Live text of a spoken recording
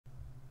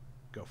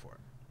Go for it.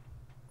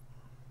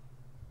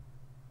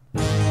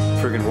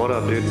 Friggin' what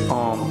up, dude?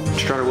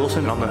 Strider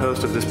Wilson, I'm the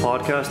host of this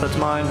podcast that's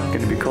mine,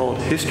 going to be called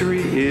History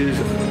is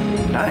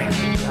Dank.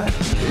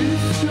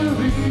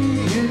 History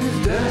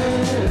is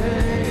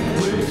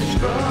Dank with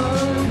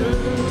Strider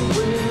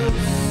Wilson.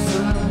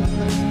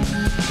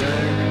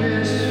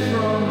 Dankness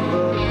from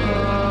the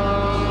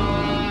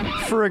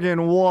heart.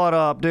 Friggin' what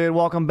up, dude?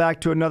 Welcome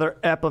back to another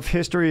ep of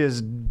History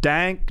is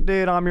Dank,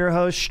 dude. I'm your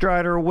host,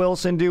 Strider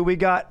Wilson, dude. We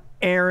got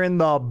Aaron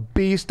the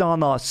Beast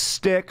on the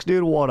sticks,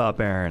 dude. What up,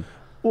 Aaron?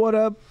 What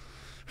up?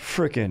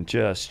 Freaking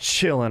just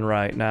chilling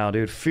right now,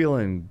 dude.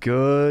 Feeling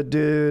good,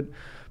 dude.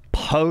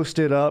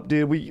 Posted up,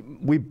 dude.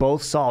 We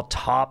both saw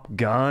Top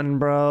Gun,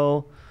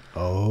 bro.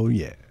 Oh,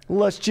 yeah.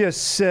 Let's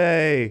just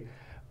say,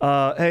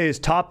 hey, it's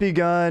Top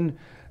Gun an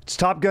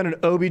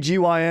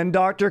OBGYN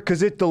doctor?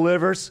 Because it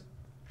delivers.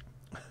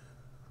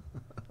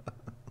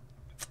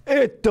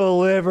 It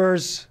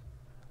delivers.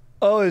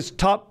 Oh, is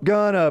Top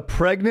Gun a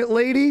pregnant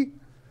lady?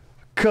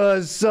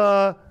 Because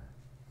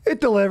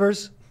it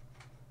delivers.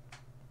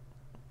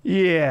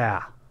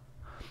 Yeah.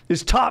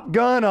 Is Top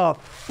Gun a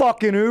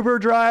fucking Uber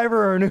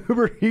driver or an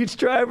Uber Eats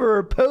driver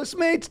or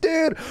Postmates,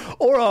 dude?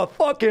 Or a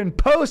fucking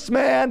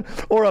postman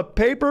or a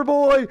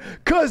paperboy?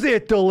 Because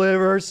it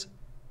delivers.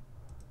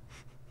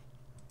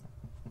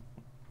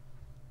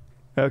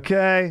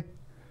 Okay.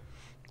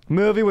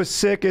 Movie was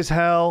sick as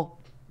hell.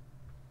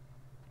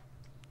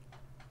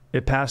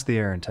 It passed the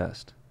Aaron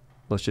test.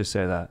 Let's just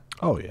say that.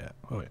 Oh, yeah.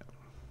 Oh, yeah.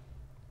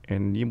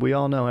 And we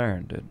all know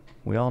Aaron, dude.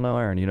 We all know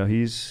Aaron. You know,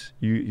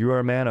 you are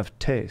a man of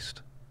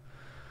taste.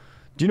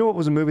 Do you know what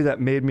was a movie that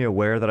made me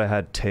aware that I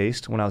had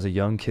taste when I was a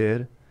young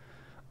kid?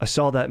 I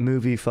saw that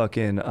movie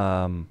fucking,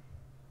 the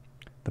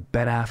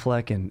Ben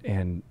Affleck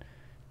and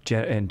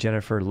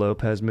Jennifer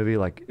Lopez movie,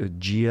 like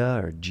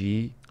Gia or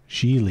G?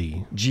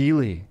 Geely.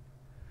 Geely.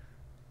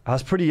 I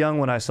was pretty young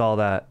when I saw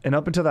that. And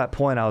up until that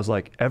point, I was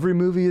like, every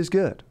movie is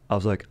good. I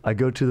was like, I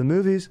go to the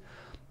movies.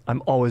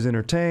 I'm always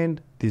entertained.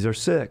 These are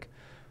sick.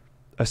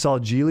 I saw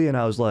Geely and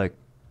I was like,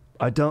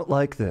 I don't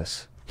like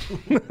this.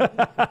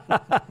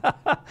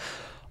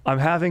 I'm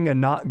having a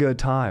not good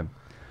time.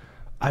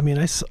 I mean,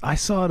 I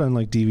saw it on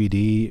like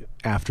DVD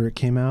after it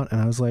came out,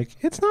 and I was like,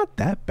 it's not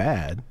that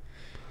bad.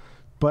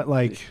 But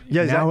like,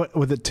 yeah, now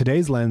with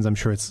today's lens, I'm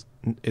sure it's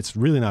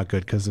really not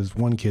good because there's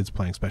one kid's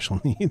playing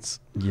special needs.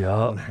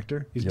 Yeah, one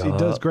actor. He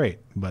does great,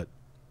 but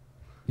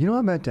you know what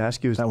I meant to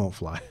ask you is that won't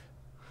fly.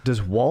 Does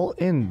Walt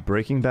in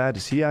Breaking Bad,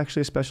 is he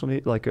actually a special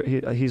need? Like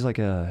he's like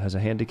has a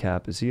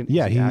handicap. Is he?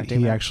 Yeah,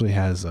 he actually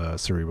has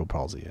cerebral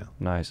palsy. Yeah.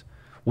 Nice.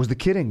 Was the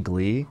kid in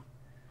Glee?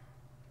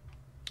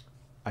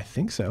 I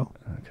think so.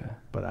 Okay.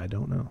 But I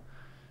don't know.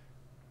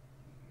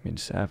 I mean,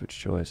 savage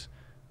choice.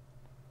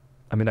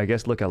 I mean, I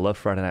guess, look, I love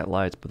Friday Night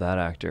Lights, but that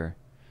actor,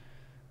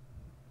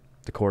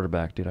 the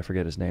quarterback, dude, I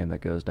forget his name,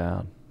 that goes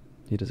down.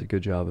 He does a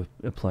good job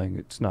of playing.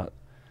 It's not,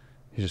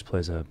 he just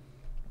plays a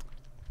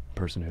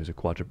person who's a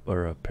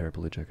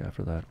paraplegic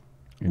after that.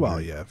 Well,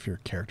 yeah, if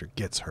your character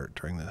gets hurt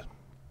during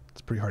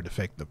it's pretty hard to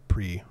fake the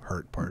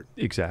pre-hurt part.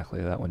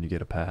 Exactly. That one you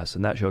get a pass.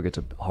 And that show gets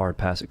a hard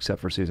pass except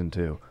for season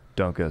 2.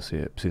 Don't go see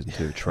it. Season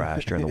 2,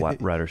 trash during the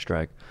writer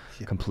strike.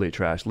 Yeah. Complete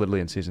trash. Literally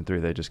in season 3,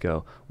 they just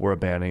go, we're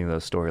abandoning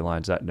those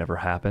storylines. That never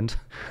happened.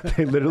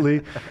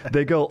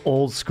 They go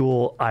old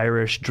school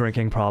Irish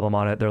drinking problem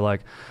on it. They're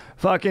like,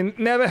 fucking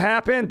never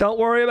happened. Don't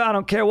worry about it. I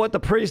don't care what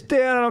the priest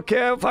did. I don't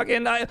care.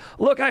 Fucking,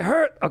 look, I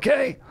hurt.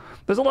 Okay.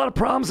 There's a lot of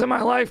problems in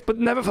my life, but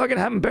never fucking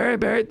happened.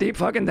 Bury it deep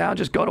fucking down.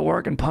 Just go to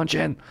work and punch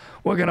in.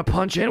 We're going to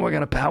punch in. We're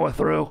going to power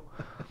through.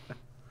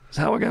 That's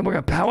how we're going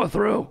to power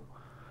through.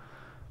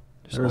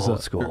 There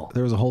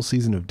was a whole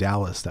season of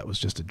Dallas that was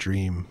just a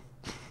dream.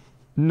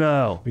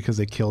 No. Because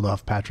they killed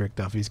off Patrick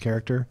Duffy's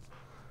character,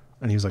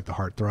 and he was like the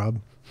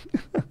heartthrob.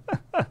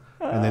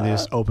 And then they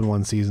just open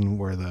one season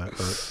where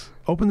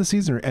open the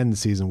season or end the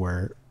season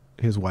where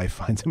his wife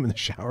finds him in the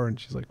shower, and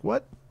she's like,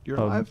 "What? You're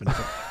alive?" And he's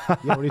like,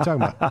 yeah, what are you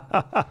talking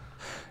about?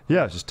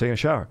 Yeah, just taking a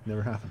shower.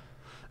 Never happened.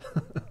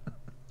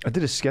 I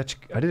did a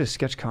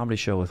sketch comedy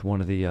show with one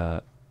of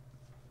the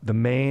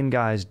main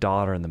guy's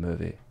daughter in the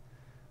movie.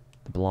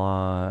 The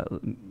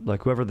blonde,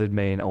 like whoever the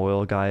main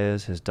oil guy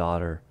is, his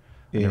daughter.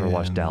 I never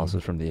watched Dallas.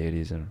 Is from the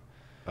 80s, and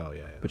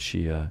but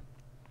she I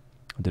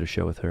did a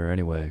show with her.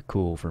 Anyway,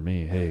 cool for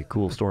me. Hey,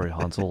 cool story,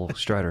 Hansel.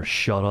 Strider,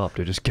 shut up,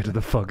 dude. Just get to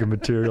the fucking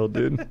material,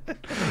 dude.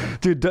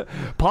 Dude,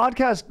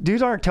 podcast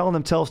dudes aren't telling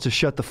themselves to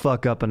shut the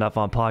fuck up enough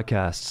on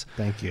podcasts.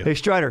 Thank you. Hey,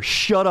 Strider,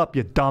 shut up,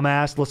 you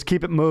dumbass. Let's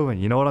keep it moving.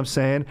 You know what I'm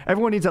saying?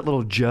 Everyone needs that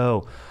little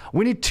Joe.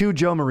 We need 2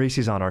 Joe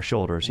Maurices on our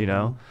shoulders, you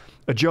know?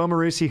 A Joe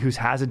Maurice who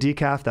has a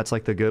decaf, that's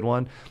like the good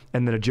one,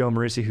 and then a Joe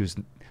Maurice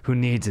who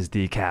needs his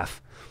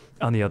decaf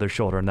on the other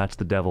shoulder, and that's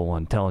the devil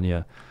one, telling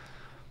you,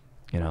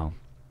 you know.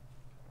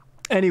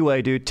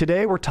 Anyway, dude,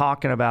 today we're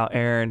talking about,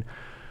 Aaron,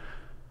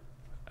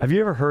 have you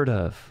ever heard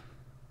of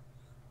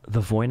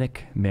the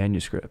Voynich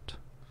Manuscript?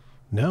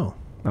 No.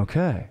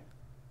 Okay.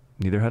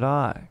 Neither had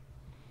I.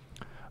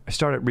 I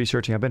started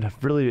researching. I've been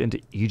really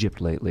into Egypt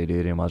lately,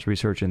 dude, and I was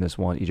researching this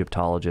one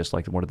Egyptologist,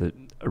 like one of the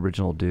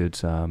original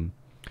dudes,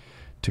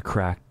 to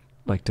crack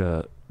like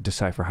to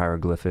decipher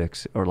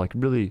hieroglyphics or like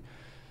really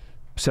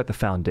set the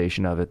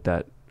foundation of it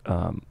that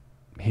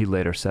he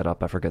later set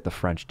up. I forget the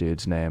French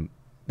dude's name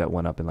that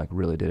went up and like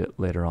really did it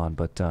later on.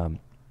 But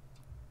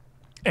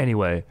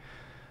anyway,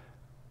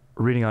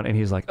 reading on, and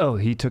he's like, oh,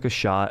 he took a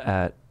shot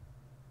at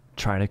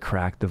trying to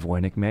crack the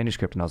Voynich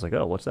Manuscript. And I was like,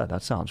 oh, what's that?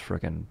 That sounds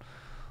freaking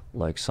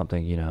like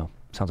something, you know,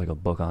 sounds like a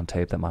book on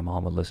tape that my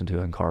mom would listen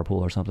to in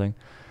carpool or something.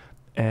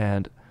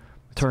 And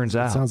it turns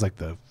out... It sounds like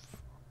the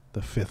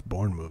Fifth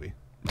Bourne movie.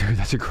 Dude,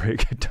 that's a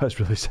great... It does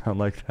really sound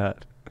like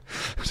that.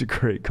 It's a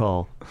great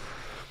call.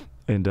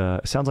 And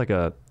it sounds like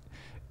a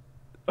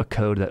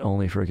code that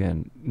only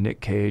freaking Nick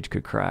Cage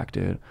could crack,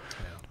 dude.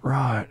 Yeah.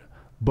 Right.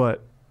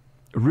 But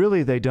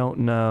really, they don't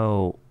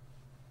know,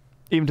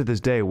 even to this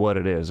day, what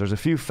it is. There's a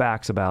few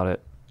facts about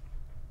it.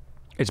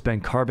 It's been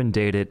carbon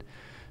dated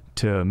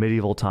to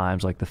medieval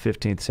times, like the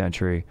 15th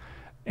century.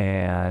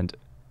 And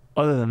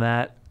other than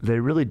that, they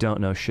really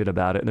don't know shit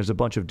about it. And there's a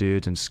bunch of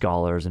dudes and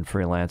scholars and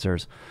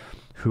freelancers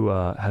who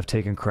have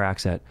taken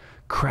cracks at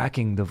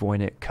cracking the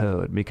Voynich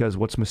code. Because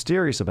what's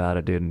mysterious about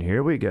it, dude, and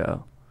here we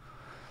go.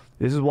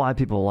 This is why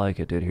people like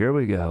it, dude. Here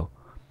we go.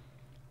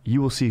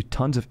 You will see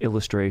tons of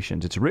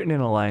illustrations. It's written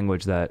in a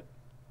language that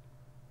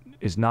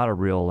is not a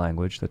real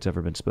language that's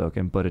ever been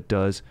spoken, but it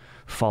does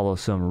follow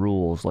some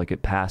rules. Like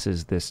it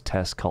passes this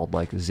test called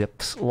like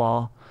Zipf's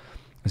law,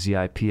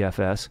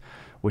 ZIPFS,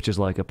 which is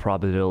like a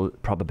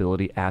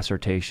probability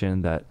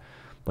assertion that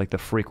like the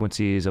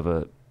frequencies of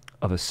a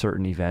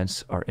certain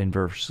events are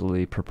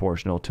inversely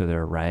proportional to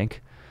their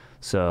rank.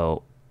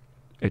 So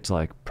it's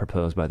like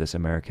proposed by this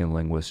American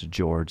linguist,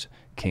 George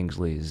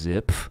Kingsley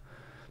Zipf.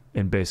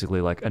 And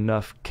basically like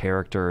enough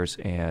characters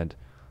and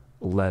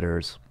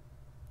letters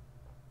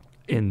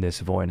in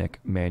this Voynich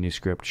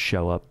manuscript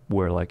show up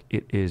where like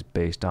it is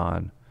based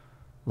on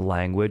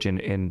language and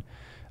in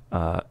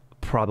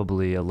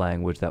probably a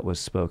language that was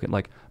spoken.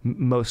 Like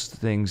most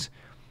things,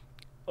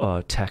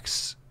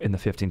 texts in the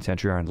 15th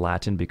century are in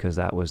Latin because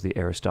that was the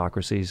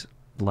aristocracy's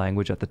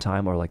language at the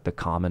time, or like the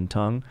common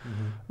tongue,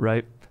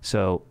 right?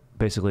 So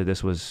basically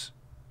this was,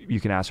 you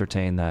can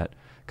ascertain that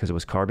because it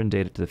was carbon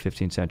dated to the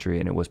 15th century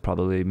and it was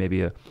probably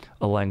maybe a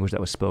language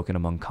that was spoken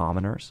among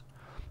commoners.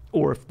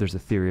 Or if there's a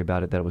theory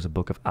about it that it was a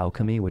book of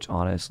alchemy, which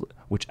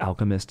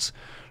alchemists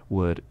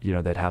would, you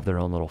know, they'd have their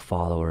own little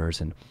followers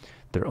and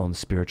their own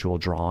spiritual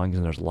drawings,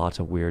 and there's lots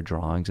of weird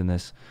drawings in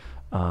this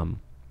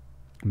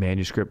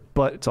manuscript.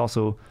 But it's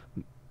also,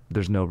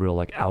 there's no real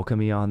like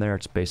alchemy on there.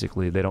 It's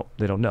basically they don't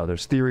know.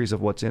 There's theories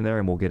of what's in there,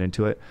 and we'll get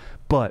into it.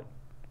 But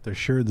they're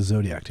sure the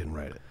Zodiac didn't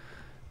write it.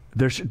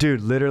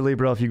 Dude, literally,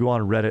 bro, if you go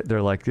on Reddit,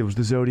 they're like, it was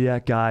the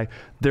Zodiac guy.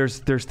 There's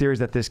theories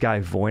that this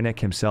guy Voynich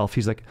himself,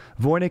 he's like,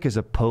 Voynich is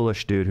a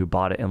Polish dude who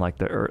bought it in like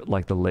the early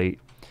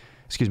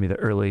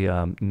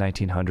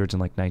 1900s, in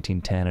like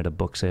 1910 at a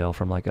book sale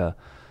from like a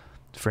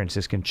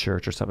Franciscan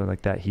church or something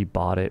like that. He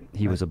bought it.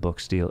 He was a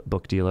book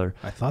dealer.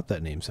 I thought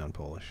that name sounded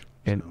Polish.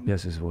 And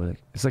yes, it's Voynich.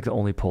 It's like the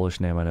only Polish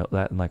name I know.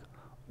 That and like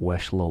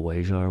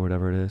Weszlawajia or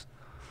whatever it is.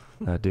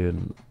 That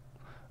dude.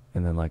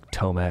 And then like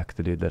Tomek,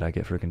 the dude that I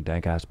get freaking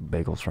dank ass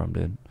bagels from,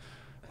 dude.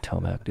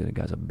 Tomek, dude, the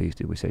guy's a beast,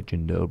 dude. We say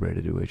Dzień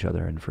dobry to each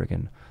other and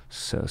freaking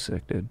so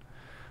sick, dude.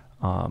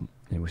 And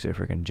we say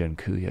freaking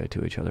dziękuję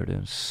to each other,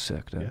 dude.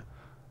 Sick, dude. Yeah.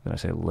 Then I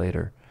say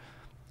later.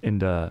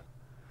 And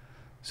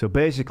so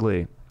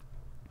basically,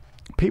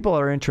 people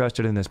are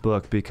interested in this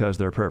book because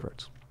they're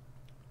perverts.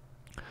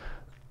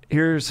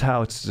 Here's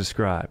how it's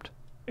described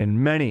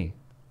in many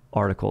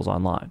articles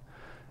online.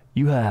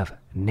 You have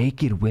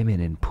naked women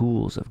in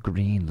pools of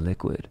green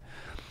liquid,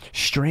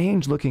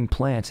 strange-looking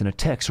plants, and a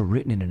text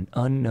written in an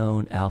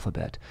unknown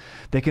alphabet.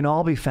 They can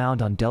all be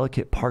found on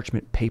delicate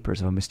parchment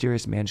papers of a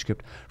mysterious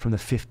manuscript from the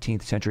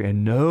 15th century,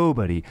 and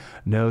nobody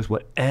knows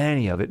what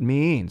any of it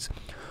means.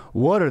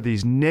 What are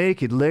these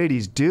naked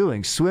ladies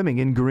doing swimming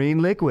in green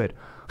liquid?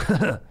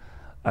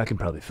 I can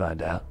probably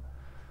find out.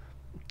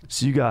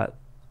 So you got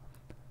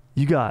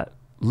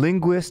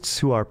linguists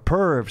who are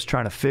pervs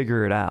trying to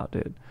figure it out,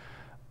 dude.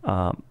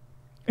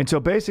 And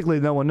so basically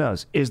no one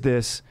knows. Is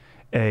this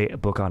a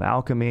book on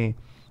alchemy?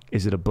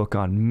 Is it a book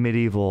on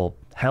medieval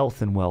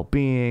health and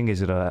well-being?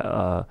 Is it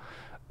a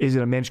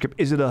manuscript?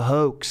 Is it a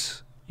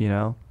hoax? You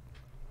know?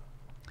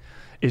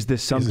 Is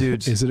this some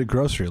dude's... Is it a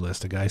grocery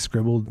list a guy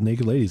scribbled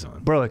naked ladies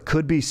on? Bro, it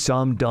could be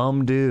some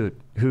dumb dude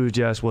who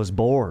just was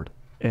bored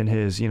in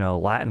his,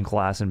 Latin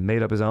class and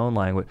made up his own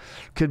language.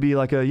 Could be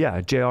like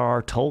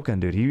J.R.R. Tolkien,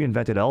 dude. He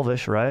invented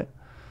Elvish, right?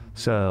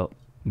 So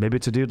maybe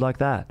it's a dude like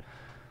that.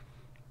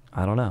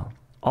 I don't know.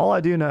 All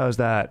I do know is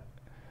that,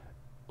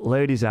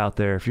 ladies out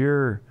there, if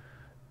you're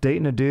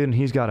dating a dude and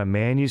he's got a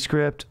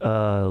manuscript,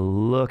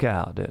 look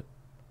out, dude.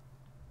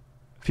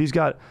 If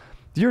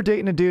you're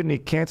dating a dude and he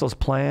cancels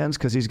plans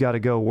because he's got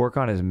to go work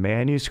on his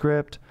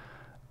manuscript,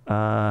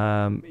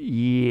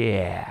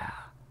 yeah.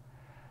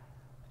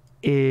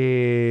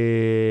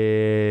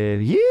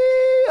 If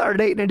you are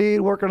dating a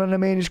dude working on a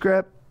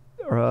manuscript,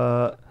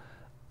 look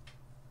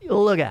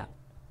out.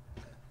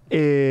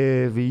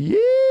 If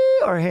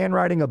you are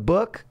handwriting a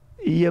book,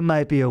 you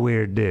might be a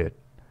weird dude.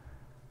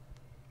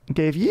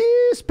 Okay, if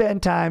you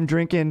spend time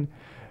drinking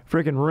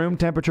freaking room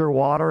temperature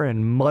water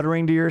and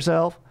muttering to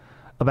yourself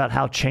about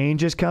how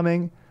change is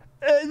coming,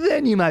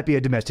 then you might be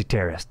a domestic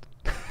terrorist.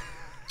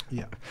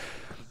 Yeah.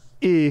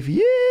 If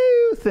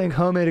you think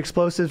homemade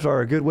explosives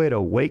are a good way to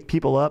wake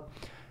people up,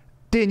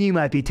 then you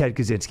might be Ted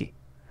Kaczynski.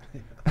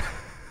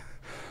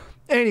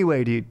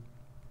 Anyway, dude,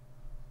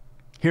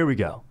 here we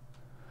go.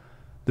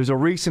 There's a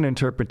recent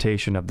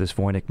interpretation of this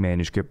Voynich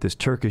Manuscript. This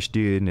Turkish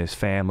dude and his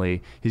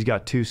family. He's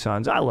got 2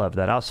 sons. I love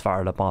that. I was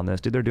fired up on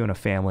this, dude. They're doing a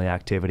family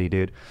activity,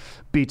 dude.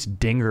 Beats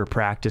dinger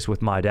practice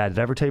with my dad. Did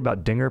I ever tell you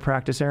about dinger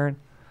practice, Aaron?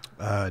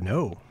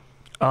 No.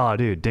 Oh,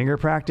 dude, dinger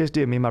practice,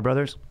 dude. Me and my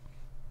brothers,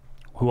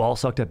 who all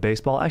sucked at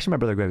baseball. Actually, my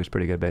brother Greg was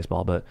pretty good at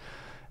baseball, but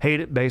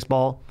hated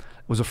baseball.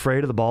 Was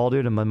afraid of the ball,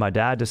 dude. And when my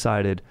dad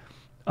decided,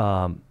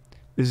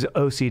 this is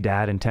OC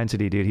dad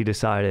intensity, dude. He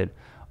decided,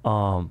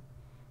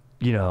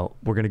 you know,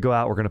 we're going to go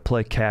out, we're going to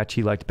play catch.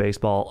 He liked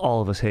baseball.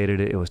 All of us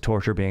hated it. It was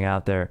torture being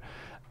out there.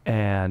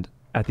 And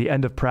at the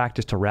end of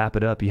practice, to wrap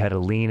it up, you had to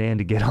lean in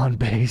to get on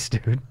base,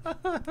 dude.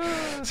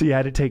 So you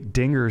had to take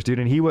dingers, dude.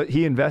 And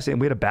he invested,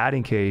 and we had a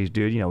batting cage,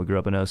 dude. You know, we grew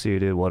up in OC,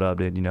 dude. What up,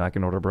 dude? You know, I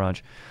can order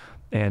brunch.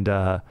 And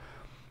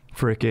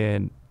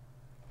freaking,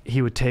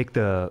 he would take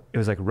it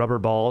was like rubber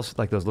balls,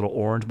 like those little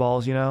orange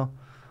balls, you know?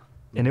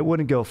 And it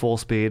wouldn't go full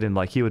speed. And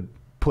like, he would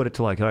put it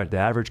to like, all right, the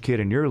average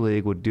kid in your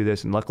league would do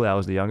this. And luckily I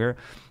was the younger.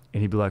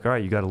 And he'd be like, all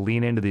right, you got to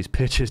lean into these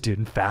pitches, dude.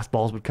 And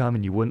fastballs would come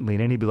and you wouldn't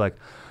lean in. He'd be like,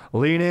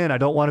 lean in. I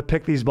don't want to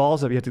pick these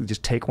balls up. You have to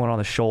just take one on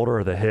the shoulder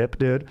or the hip,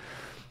 dude.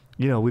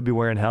 You know, we'd be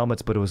wearing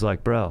helmets, but it was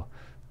like, bro,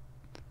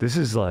 is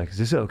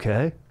this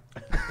okay?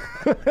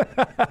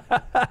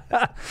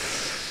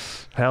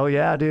 Hell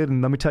yeah, dude.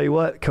 And let me tell you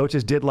what,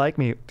 coaches did like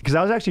me because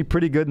I was actually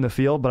pretty good in the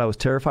field, but I was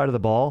terrified of the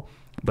ball,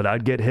 but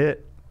I'd get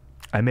hit.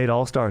 I made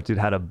all-stars, dude.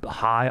 Had a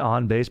high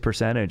on-base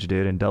percentage,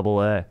 dude, in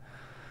Double-A,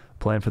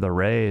 playing for the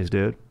Rays,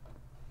 dude.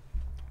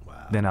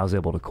 Wow. Then I was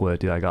able to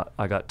quit, dude. I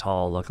got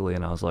tall, luckily,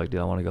 and I was like,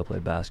 dude, I want to go play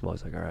basketball.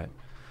 He's like, all right.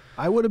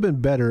 I would have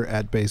been better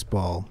at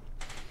baseball,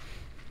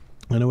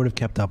 and I would have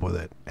kept up with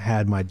it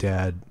had my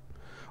dad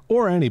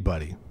or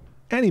anybody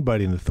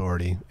in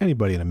authority,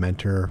 anybody in a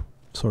mentor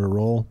sort of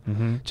role,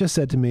 just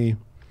said to me,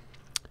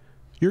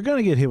 you're going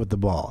to get hit with the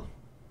ball.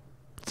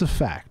 It's a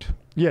fact.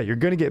 Yeah, you're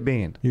going to get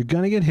beaned. You're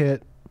going to get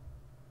hit,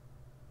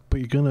 but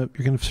you're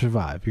gonna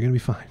survive. You're gonna be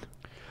fine.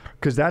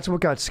 Because that's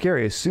what got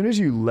scary. As soon as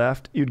you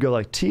left, you'd go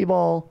like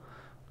T-ball,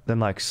 then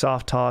like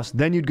soft toss,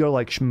 then you'd go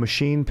like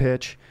machine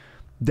pitch,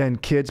 then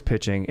kids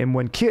pitching. And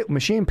when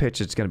machine pitch,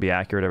 it's gonna be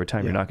accurate every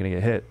time. Yeah. You're not gonna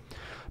get hit.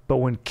 But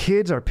when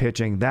kids are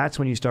pitching, that's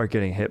when you start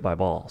getting hit by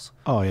balls.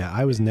 Oh yeah,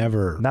 I was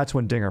never. And that's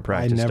when dinger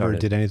practice started. I never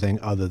did anything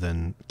other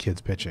than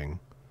kids pitching.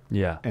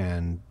 Yeah.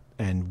 And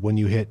when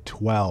you hit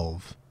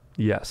 12.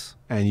 Yes.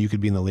 And you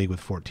could be in the league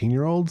with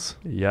 14-year-olds.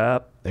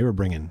 Yep. They were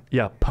bringing.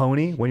 Yeah,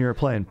 pony. When you were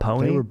playing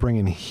pony. They were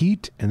bringing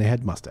heat, and they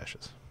had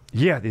mustaches.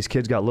 Yeah, these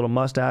kids got little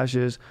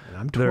mustaches. And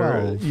I'm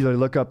 12. You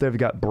look up there, they've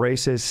got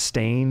braces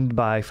stained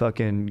by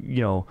fucking,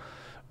 you know,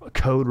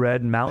 Code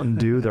Red Mountain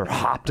Dew. They're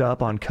hopped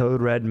up on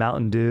Code Red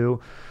Mountain Dew.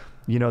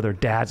 You know, their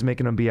dad's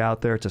making them be out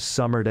there. It's a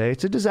summer day.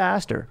 It's a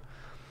disaster.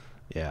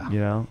 Yeah. You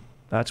know,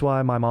 that's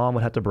why my mom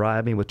would have to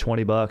bribe me with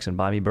 $20 and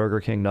buy me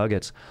Burger King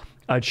nuggets.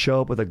 I'd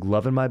show up with a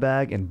glove in my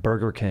bag and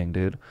Burger King,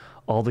 dude.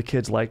 All the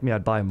kids liked me.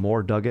 I'd buy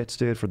more nuggets,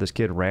 dude, for this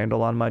kid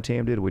Randall on my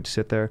team, dude. We'd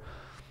sit there.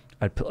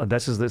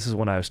 This is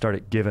when I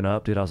started giving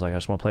up, dude. I was like, I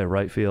just want to play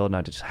right field, and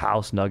I just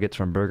house nuggets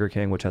from Burger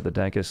King, which had the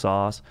dankest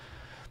sauce,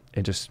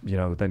 and just, you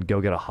know, then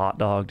go get a hot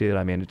dog, dude.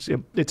 I mean,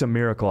 it's a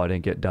miracle I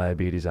didn't get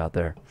diabetes out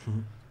there.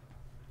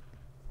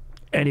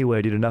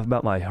 Anyway, dude, enough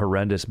about my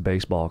horrendous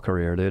baseball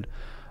career, dude.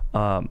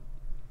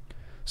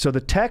 So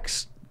the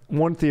text,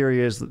 one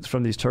theory is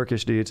from these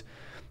Turkish dudes,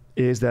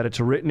 is that it's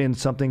written in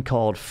something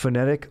called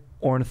phonetic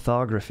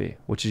orthography,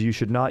 which is you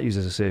should not use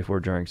as a safe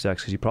word during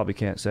sex because you probably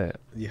can't say it.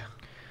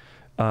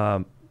 Yeah.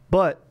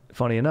 But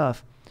funny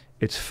enough,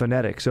 it's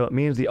phonetic. So it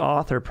means the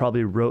author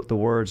probably wrote the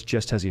words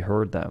just as he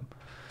heard them.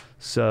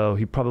 So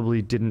he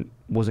probably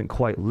wasn't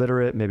quite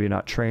literate, maybe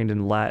not trained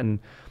in Latin,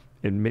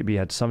 and maybe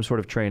had some sort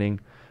of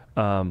training.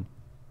 So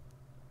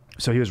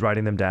he was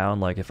writing them down.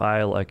 Like if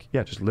I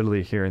just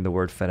literally hearing the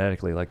word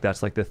phonetically, like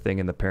that's like the thing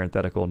in the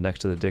parenthetical next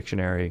to the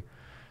dictionary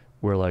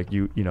where like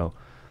you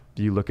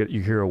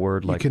hear a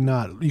word like... You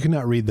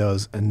cannot read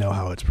those and know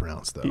how it's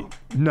pronounced though.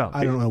 No.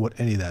 I don't know what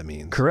any of that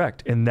means.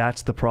 Correct. And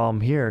that's the problem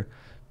here.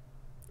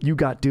 You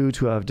got dudes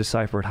who have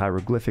deciphered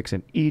hieroglyphics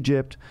in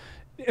Egypt,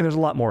 and there's a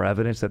lot more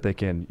evidence that they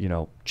can, you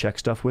know, check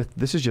stuff with.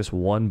 This is just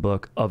one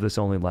book of this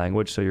only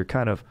language, so you're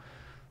kind of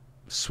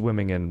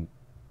swimming in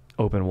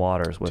open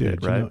waters with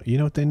it, right? You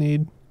know what they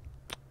need?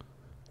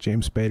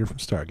 James Spader from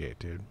Stargate,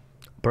 dude.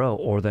 Bro,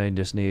 or they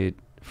just need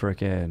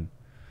freaking...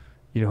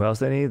 You know who else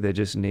they need? They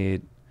just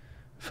need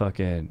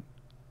fucking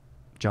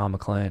John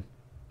McClane.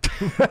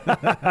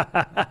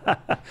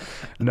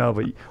 No,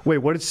 but wait,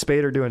 what did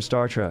Spader do in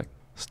Star Trek?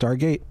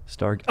 Stargate.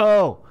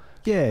 Oh,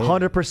 yeah.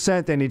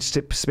 100% they need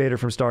Spader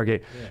from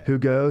Stargate, who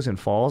goes and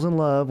falls in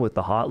love with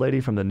the hot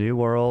lady from the New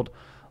World.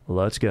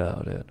 Let's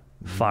go, dude.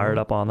 fired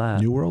up on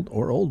that. New World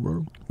or Old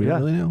World. We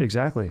don't really know.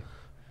 Exactly.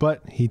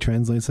 But he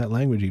translates that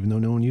language even though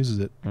no one uses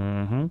it.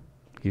 Mm-hmm.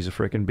 He's a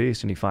freaking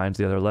beast, and he finds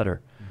the other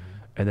letter.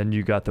 And then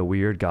you got the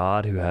weird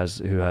god who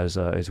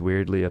is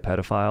weirdly a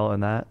pedophile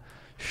and that.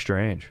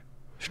 Strange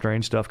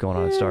stuff going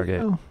on in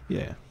Stargate. Oh,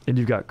 yeah. And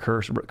you've got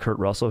Kurt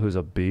Russell, who's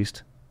a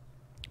beast,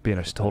 being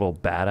a total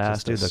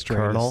badass, dude. The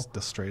colonel.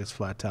 The straightest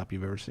flat top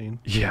you've ever seen.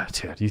 Yeah,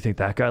 dude. You think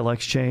that guy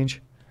likes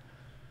change?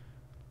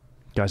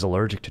 Guy's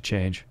allergic to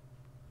change.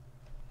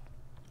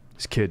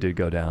 His kid did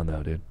go down,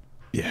 though, dude.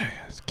 Yeah,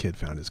 his kid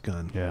found his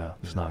gun. Yeah,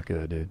 it's not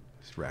good, dude.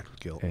 He's racked with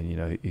guilt. And, you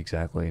know,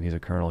 exactly. And he's a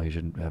colonel. He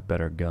should have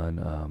better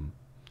gun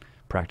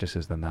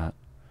practices than that.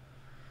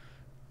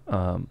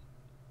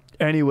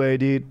 Anyway,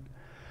 dude,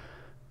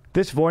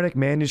 this Voynich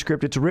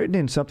manuscript, it's written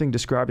in something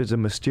described as a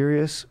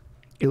mysterious,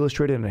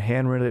 illustrated and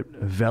handwritten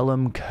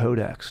vellum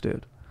codex,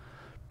 dude.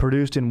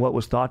 Produced in what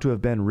was thought to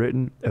have been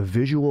written a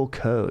visual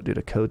code. Dude,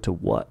 a code to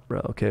what, bro?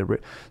 Okay,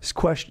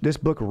 this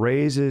book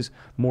raises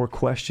more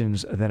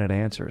questions than it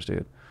answers,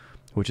 dude,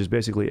 which is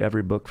basically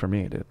every book for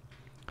me, dude.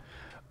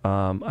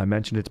 I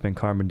mentioned it's been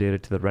carbon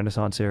dated to the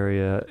Renaissance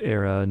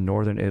era,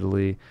 northern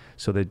Italy.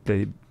 So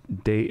they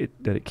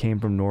date that it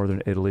came from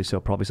northern Italy, so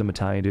probably some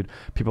Italian dude.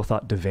 People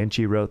thought Da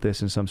Vinci wrote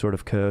this in some sort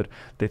of code.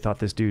 They thought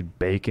this dude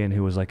Bacon,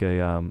 who was like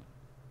a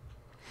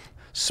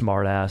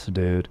smart ass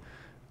dude,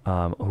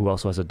 who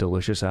also has a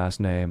delicious ass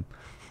name,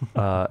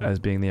 as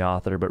being the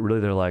author. But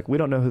really, they're like, we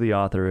don't know who the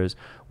author is.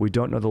 We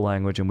don't know the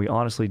language, and we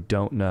honestly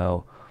don't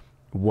know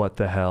what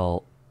the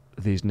hell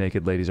these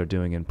naked ladies are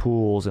doing in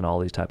pools and all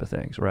these type of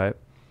things, right?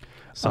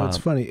 So it's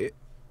funny.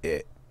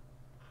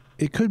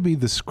 It could be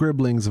the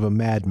scribblings of a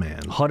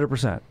madman.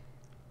 100%.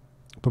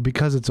 But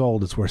because it's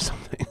old, it's worth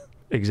something.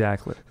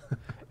 Exactly.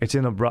 It's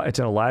in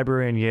a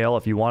library in Yale.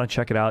 If you want to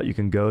check it out, you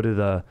can go to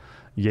the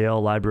Yale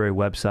Library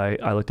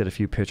website. I looked at a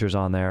few pictures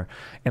on there,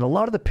 and a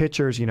lot of the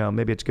pictures, you know,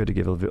 maybe it's good to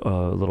give a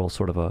little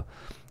sort of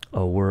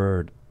a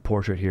word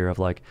portrait here of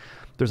like,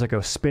 there's like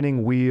a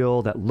spinning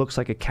wheel that looks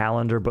like a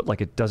calendar, but like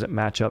it doesn't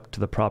match up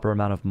to the proper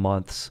amount of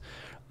months.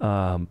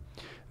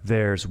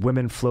 There's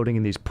women floating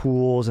in these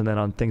pools, and then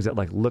on things that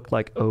like look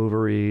like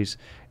ovaries,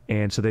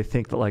 and so they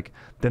think that like,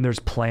 then there's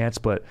plants,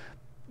 but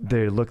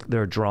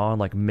they're drawn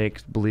like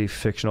make-believe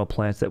fictional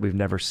plants that we've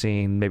never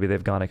seen. Maybe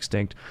they've gone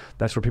extinct.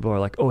 That's where people are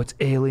like, oh, it's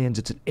aliens.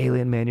 It's an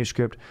alien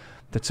manuscript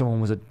that someone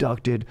was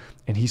abducted,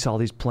 and he saw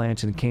these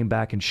plants and came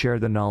back and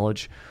shared the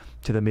knowledge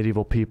to the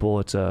medieval people.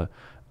 It's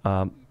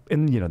and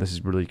you know, this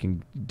is really, you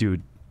can do,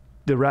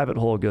 the rabbit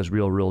hole goes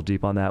real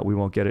deep on that. We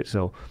won't get it.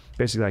 So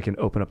basically I can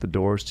open up the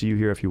doors to you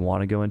here if you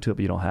want to go into it,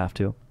 but you don't have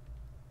to.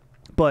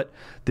 But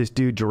this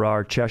dude,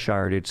 Gerard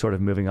Cheshire, dude, sort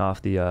of moving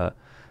off the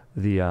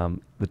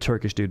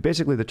Turkish dude.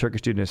 Basically the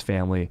Turkish dude and his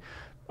family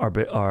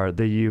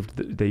they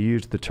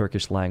used the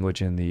Turkish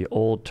language and the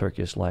old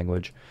Turkish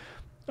language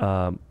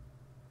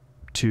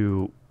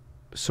to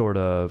sort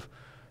of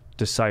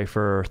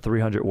decipher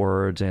 300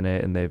 words in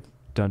it, and they've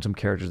done some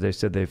characters. They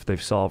said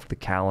they've solved the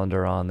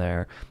calendar on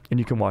there, and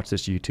you can watch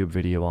this YouTube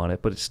video on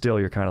it, but it's still,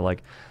 you're kind of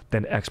like,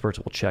 then experts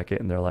will check it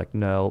and they're like,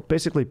 no.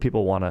 Basically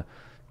people want to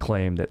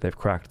claim that they've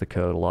cracked the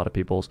code, a lot of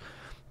people's,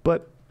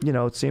 but you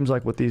know, it seems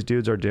like what these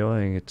dudes are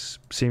doing, it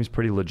seems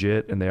pretty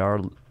legit, and they are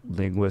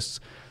linguists.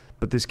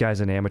 But this guy's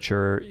an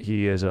amateur.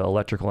 He is an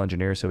electrical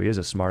engineer, so he is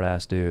a smart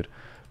ass dude.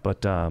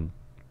 But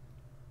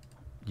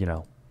you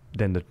know,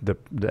 then the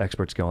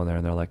experts go in there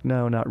and they're like,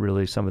 no, not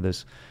really. Some of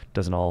this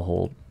doesn't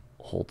all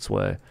hold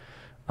sway.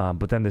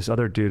 But then this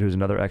other dude who's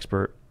another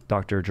expert,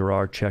 Dr.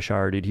 Gerard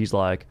Cheshire, dude, he's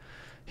like,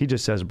 he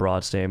just says a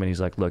broad statement. He's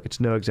like, look, it's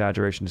no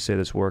exaggeration to say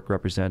this work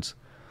represents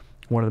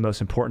one of the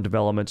most important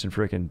developments in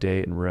freaking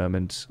date and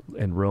romance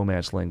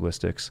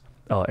linguistics.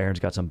 Oh, Aaron's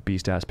got some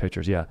beast ass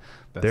pictures. Yeah,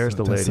 there's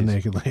the ladies. The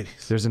naked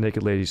ladies. There's a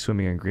naked lady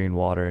swimming in green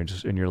water,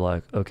 and you're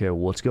like, okay,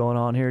 what's going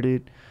on here,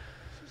 dude?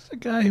 This is a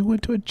guy who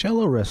went to a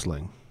cello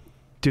wrestling.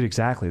 Dude,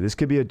 exactly. This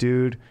could be a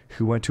dude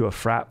who went to a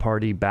frat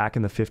party back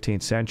in the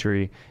 15th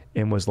century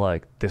and was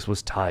like, this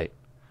was tight,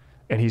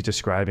 and he's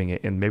describing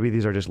it. And maybe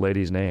these are just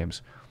ladies'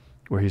 names,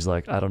 where he's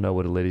like, I don't know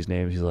what a lady's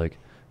name is. He's like,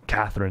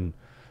 Catherine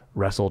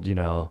wrestled, you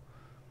know,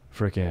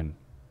 freaking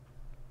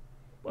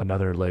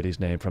another lady's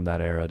name from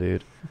that era,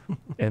 dude.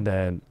 And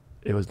then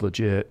it was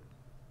legit.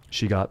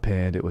 She got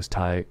pinned. It was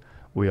tight.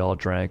 We all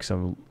drank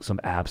some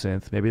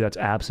absinthe. Maybe that's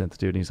absinthe,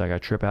 dude. And he's like, I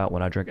trip out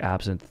when I drink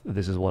absinthe.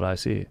 This is what I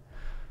see.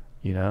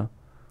 You know?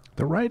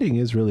 The writing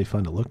is really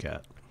fun to look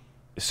at.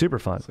 Super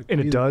fun. Like, and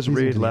it does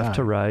read left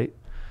to right.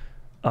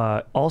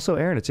 Also,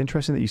 Aaron, it's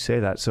interesting that you say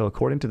that. So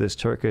according to this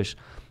Turkish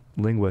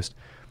linguist,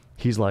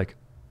 he's like,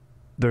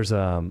 there's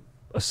a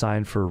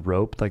sign for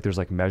rope, like there's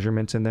like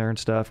measurements in there and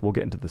stuff. We'll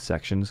get into the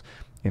sections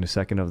in a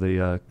second of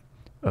the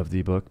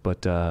book,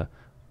 but of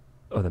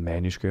the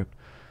manuscript.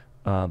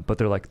 But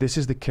they're like, this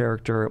is the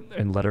character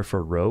and letter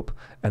for rope,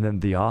 and then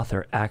the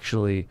author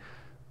actually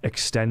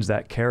extends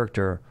that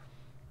character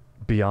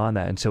beyond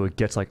that, and so it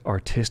gets like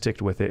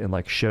artistic with it and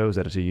like shows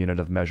that it's a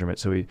unit of measurement.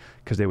 So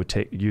because they would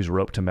use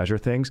rope to measure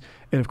things,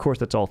 and of course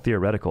that's all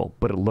theoretical,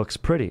 but it looks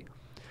pretty.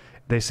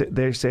 They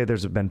say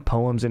there's been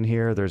poems in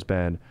here. There's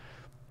been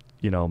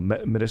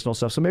medicinal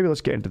stuff. So maybe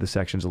let's get into the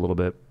sections a little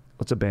bit.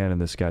 Let's abandon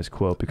this guy's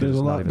quote because there's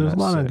it's a not lot. even There's a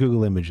that lot on sick.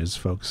 Google Images,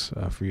 folks,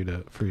 for you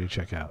to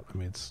check out. I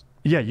mean, it's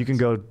You can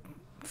go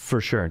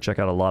for sure and check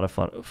out a lot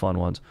of fun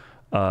ones.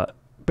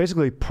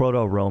 Basically,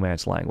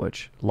 proto-romance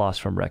language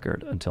lost from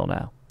record until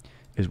now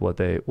is what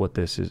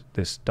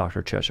this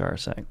Dr. Cheshire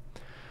is saying.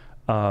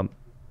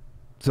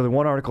 So the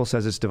one article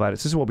says it's divided.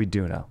 This is what we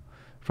do know.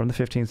 From the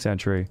 15th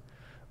century,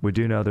 we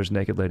do know there's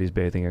naked ladies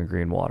bathing in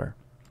green water.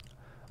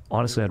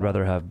 Honestly, I'd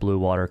rather have blue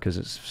water because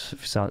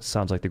it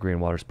sounds like the green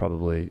water's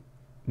probably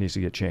needs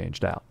to get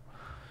changed out.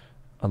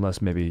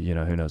 Unless maybe,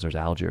 who knows, there's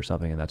algae or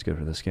something and that's good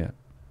for the skin.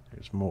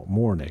 There's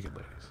more naked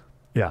ladies.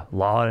 Yeah, a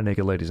lot of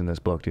naked ladies in this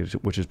book, dude,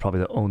 which is probably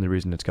the only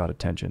reason it's got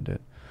attention,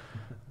 dude.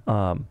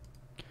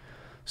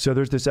 So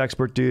there's this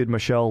expert dude,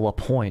 Michael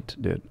Lapointe,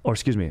 dude,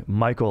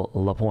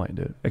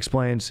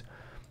 explains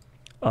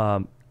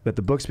that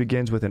the book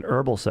begins with an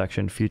herbal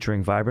section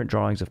featuring vibrant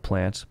drawings of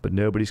plants, but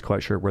nobody's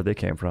quite sure where they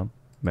came from.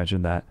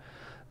 Mentioned that.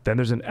 Then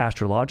there's an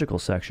astrological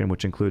section,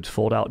 which includes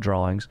fold-out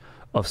drawings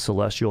of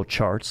celestial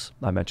charts.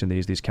 I mentioned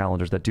these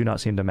calendars that do not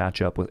seem to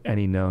match up with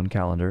any known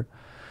calendar.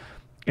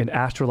 An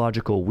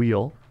astrological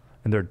wheel,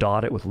 and they're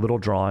dotted with little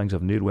drawings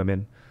of nude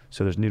women.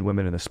 So there's nude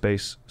women in the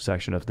space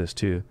section of this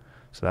too.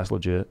 So that's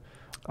legit.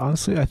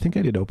 Honestly, I think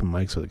I did open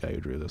mics with a guy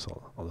who drew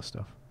all this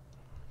stuff.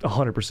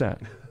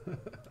 100%.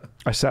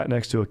 I sat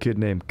next to a kid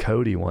named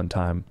Cody one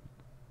time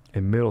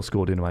in middle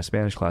school during my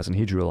Spanish class, and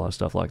he drew a lot of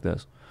stuff like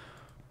this.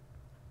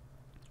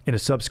 In a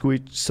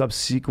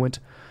subsequent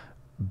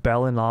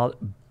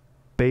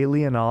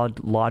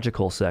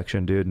Baleontological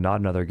section, dude, not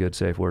another good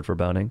safe word for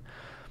boning,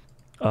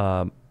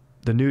 the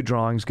nude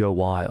drawings go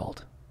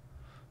wild.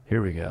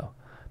 Here we go.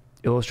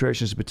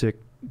 Illustrations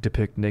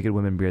depict naked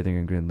women bathing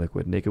in green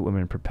liquid, naked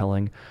women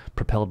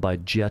propelled by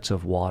jets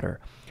of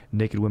water,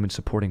 naked women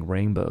supporting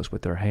rainbows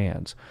with their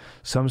hands.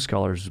 Some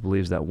scholars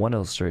believe that one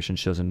illustration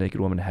shows a naked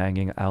woman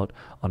hanging out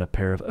on a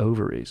pair of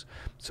ovaries.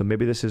 So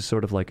maybe this is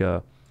sort of like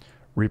a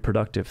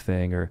reproductive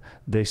thing, or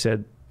they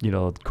said,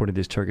 according to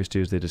these Turkish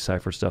dudes, they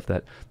deciphered stuff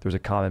that there's a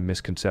common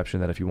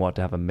misconception that if you want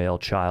to have a male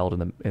child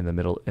in the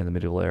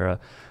medieval era,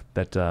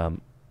 that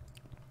in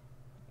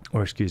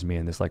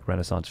this like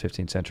Renaissance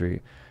 15th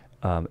century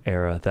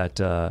era,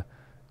 that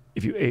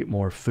if you ate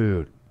more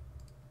food,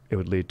 it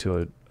would lead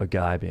to a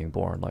guy being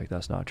born. Like,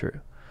 that's not true.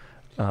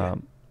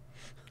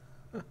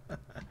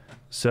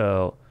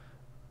 So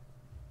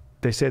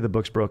they say the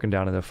book's broken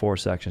down into 4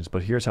 sections,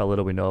 but here's how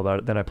little we know about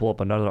it. Then I pull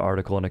up another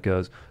article and it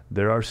goes,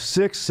 there are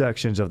 6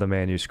 sections of the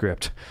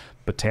manuscript: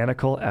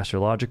 botanical,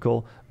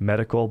 astrological,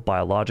 medical,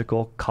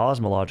 biological,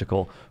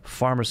 cosmological,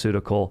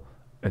 pharmaceutical,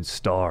 and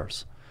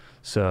stars.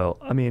 So,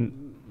 I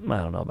mean, I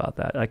don't know about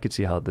that. I could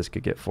see how this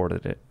could get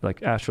forwarded.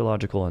 Like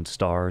astrological and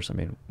stars. I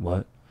mean,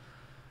 what?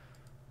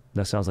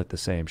 That sounds like the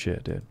same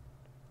shit, dude.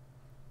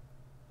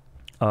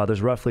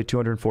 There's roughly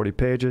 240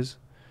 pages.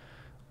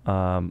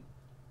 There's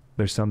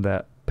some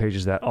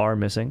pages that are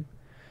missing.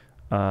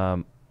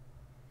 And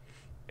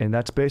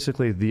that's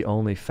basically the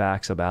only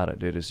facts about it,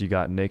 dude, is you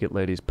got naked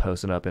ladies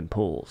posting up in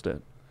pools,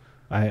 dude.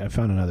 I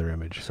found another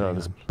image. So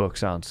this book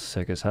sounds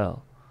sick as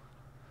hell.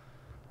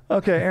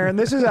 Okay, Aaron,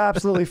 this is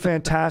absolutely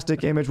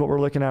fantastic image, what we're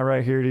looking at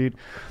right here, dude.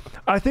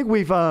 I think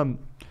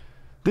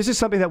this is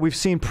something that we've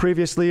seen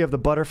previously of the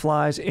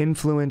butterflies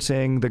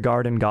influencing the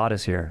garden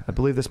goddess here. I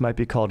believe this might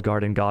be called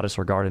garden goddess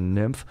or garden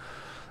nymph.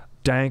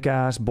 Dank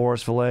ass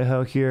Boris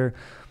Vallejo here.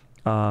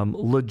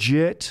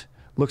 Legit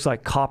looks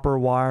like copper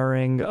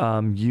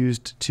wiring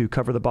used to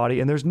cover the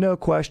body. And there's no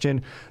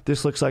question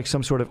this looks like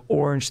some sort of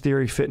Orange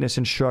Theory fitness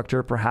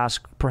instructor, perhaps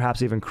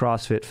even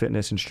CrossFit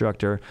fitness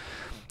instructor.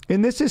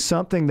 And this is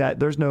something that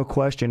there's no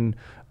question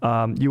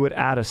you would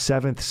add a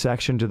 7th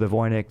section to the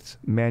Voynich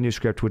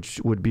Manuscript, which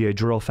would be a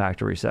drill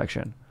factory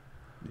section.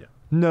 Yeah.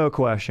 No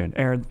question.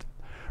 Aaron,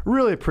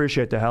 really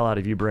appreciate the hell out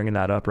of you bringing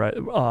that up, right?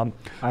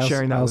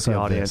 Sharing that with the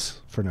audience.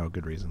 For no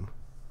good reason.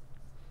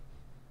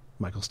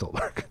 Michael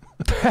Stolberg.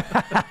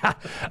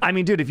 I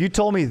mean, dude, if you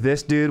told me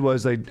this dude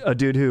was a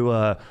dude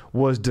who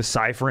was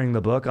deciphering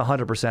the book,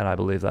 100% I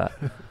believe that.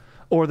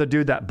 Or the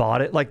dude that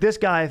bought it. Like, this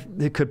guy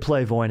could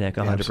play Voynich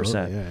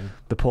 100%. Yeah.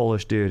 The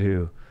Polish dude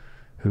who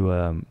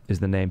is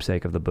the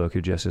namesake of the book,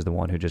 who just is the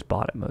one who just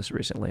bought it most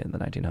recently in the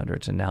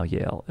 1900s, and now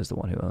Yale is the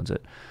one who owns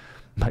it.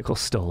 Michael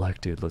Stolberg,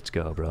 dude, let's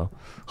go, bro.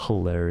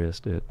 Hilarious,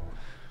 dude.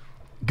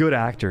 Good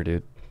actor,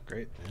 dude.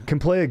 Great. Yeah. Can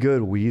play a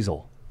good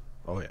weasel.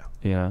 Oh, yeah.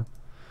 You know?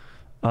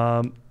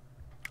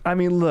 I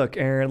mean, look,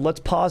 Aaron, let's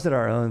posit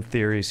our own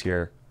theories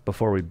here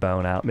before we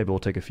bone out. Maybe we'll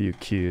take a few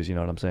cues, you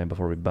know what I'm saying,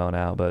 before we bone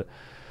out. But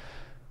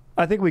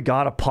I think we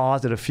got to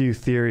posit a few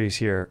theories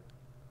here.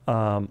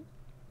 If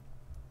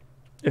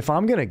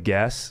I'm going to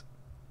guess,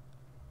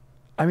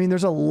 I mean,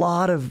 there's a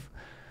lot of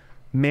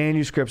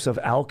manuscripts of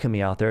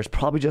alchemy out there. It's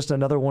probably just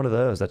another one of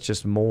those that's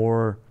just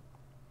more...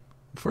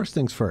 First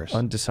things first.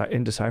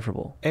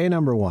 Indecipherable.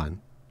 Number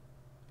 1,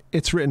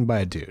 it's written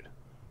by a dude.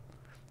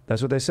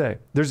 That's what they say.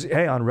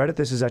 Hey, on Reddit,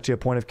 this is actually a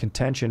point of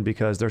contention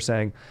because they're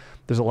saying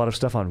there's a lot of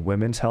stuff on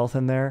women's health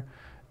in there.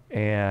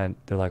 And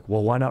they're like,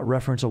 well, why not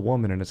reference a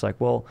woman? And it's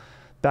like, well,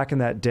 back in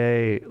that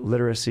day,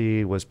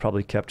 literacy was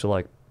probably kept to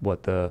like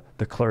what the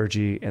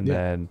clergy, and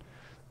then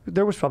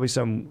there was probably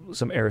some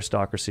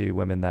aristocracy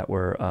women that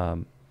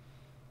were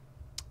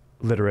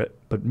literate,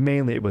 but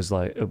mainly it was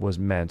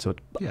men. So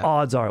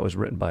odds are it was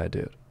written by a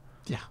dude.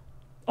 Yeah.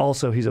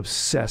 Also, he's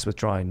obsessed with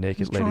drawing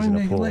naked ladies in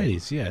a pool.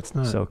 Ladies, yeah, it's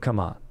not. So come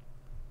on.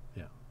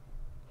 Yeah.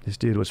 This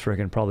dude was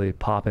freaking probably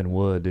popping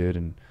wood, dude,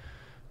 and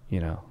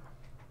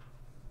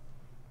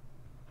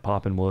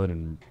popping wood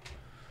and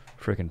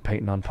freaking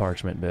painting on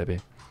parchment, baby.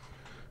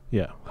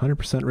 Yeah,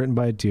 100% written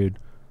by a dude.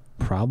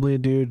 Probably a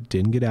dude,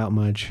 didn't get out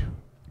much.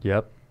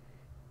 Yep.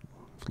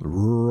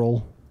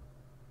 Rural.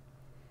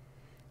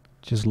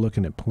 Just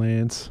looking at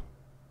plants.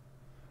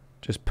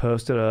 Just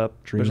post it up.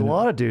 There's a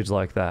lot of dudes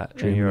like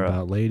that in Europe.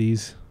 About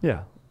ladies.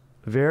 Yeah.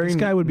 This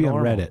guy would be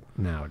normal. on Reddit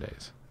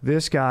nowadays.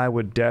 This guy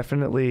would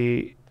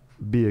definitely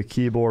be a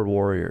keyboard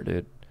warrior,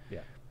 dude.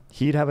 Yeah.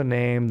 He'd have a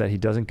name that he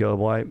doesn't go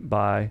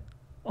by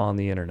on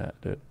the internet,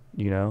 dude,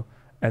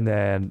 And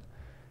then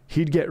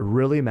he'd get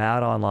really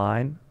mad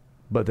online,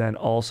 but then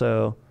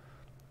also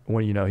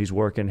when, he's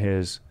working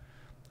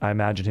I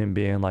imagine him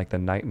being like the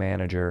night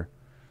manager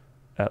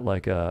at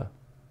like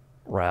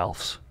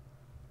Ralph's,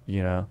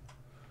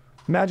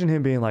 Imagine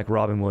him being like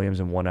Robin Williams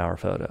in 1 Hour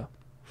Photo.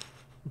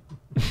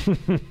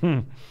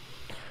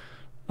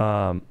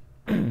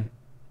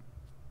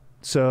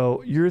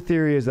 So your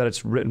theory is that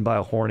it's written by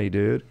a horny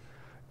dude.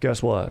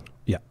 Guess what?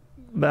 Yeah.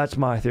 That's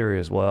my theory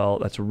as well.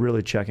 That's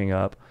really checking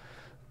up.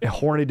 A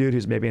horny dude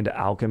who's maybe into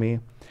alchemy.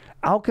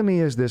 Alchemy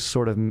is this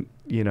sort of,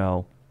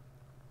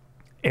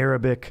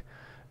 Arabic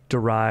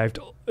derived,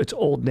 its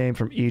old name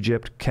from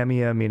Egypt,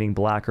 chemia meaning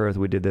black earth.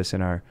 We did this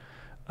in our,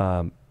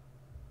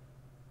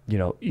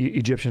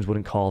 Egyptians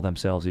wouldn't call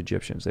themselves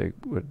Egyptians. The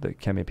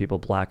chemia people,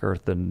 black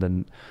earth,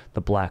 the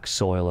black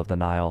soil of the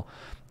Nile.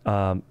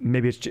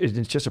 Maybe it's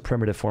just a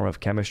primitive form of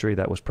chemistry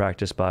that was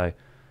practiced by,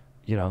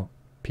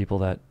 people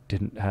that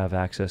didn't have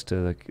access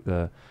to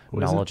the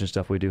knowledge and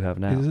stuff we do have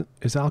now.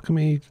 Is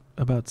alchemy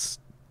about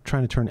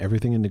trying to turn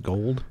everything into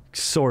gold?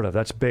 Sort of.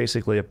 That's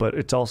basically it, but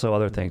it's also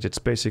other things. It's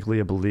basically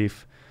a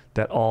belief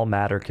that all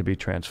matter can be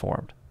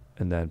transformed,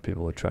 and then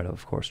people would try to,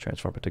 of course,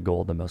 transform it to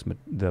gold,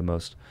 the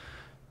most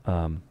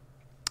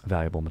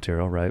valuable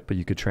material, right? But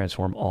you could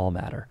transform all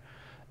matter,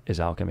 is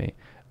alchemy.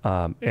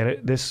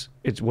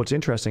 It's what's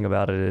interesting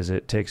about it is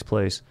it takes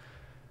place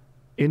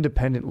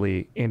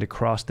independently and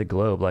across the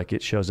globe. Like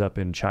it shows up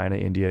in China,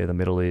 India, the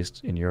Middle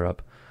East, in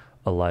Europe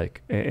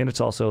alike. And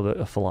it's also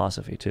a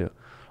philosophy too.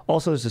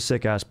 Also, there's a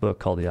sick ass book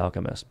called The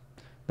Alchemist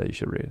that you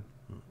should read.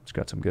 It's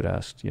got some good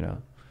ass,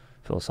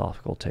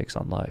 philosophical takes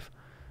on life.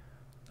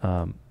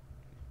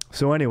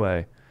 So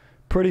anyway,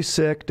 pretty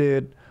sick,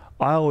 dude.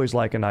 I always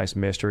like a nice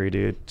mystery,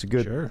 dude. It's a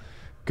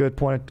good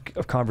point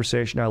of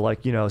conversation. I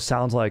like,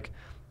 sounds like,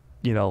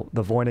 the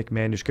Voynich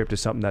Manuscript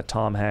is something that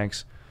Tom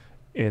Hanks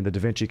in the Da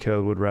Vinci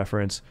Code would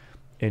reference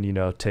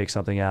and, take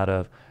something out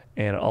of.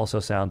 And it also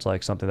sounds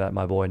like something that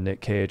my boy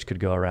Nick Cage could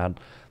go around.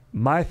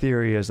 My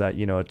theory is that,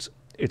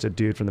 it's a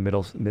dude from the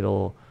middle,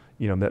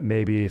 that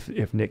maybe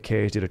if Nick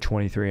Cage did a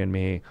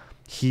 23andMe,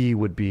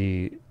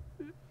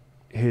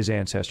 his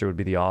ancestor would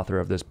be the author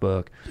of this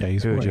book. Yeah,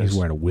 he's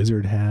wearing a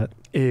wizard hat.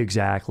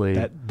 Exactly.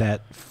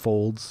 That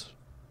folds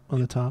on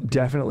the top.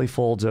 Definitely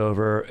folds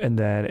over, and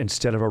then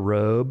instead of a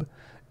robe,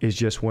 is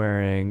just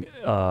wearing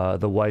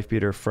the wife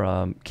beater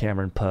from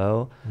Cameron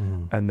Poe,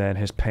 and then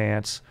his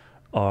pants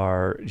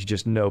are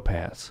just no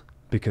pants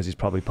because he's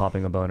probably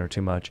popping a boner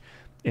too much,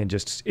 and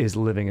just is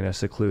living in a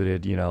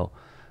secluded,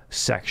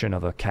 section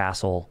of a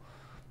castle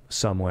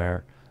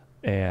somewhere,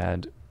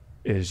 and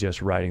is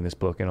just writing this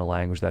book in a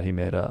language that he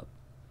made up,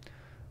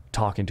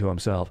 talking to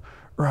himself.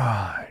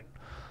 Right.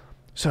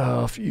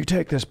 So if you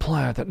take this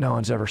plant that no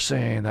one's ever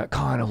seen that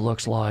kind of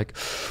looks like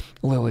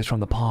lilies from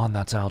the pond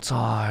that's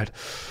outside,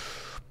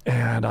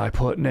 and I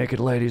put naked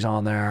ladies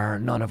on there,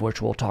 none of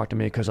which will talk to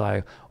me because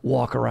I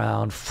walk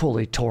around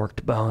fully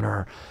torqued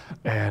boner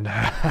and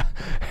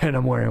and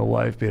I'm wearing a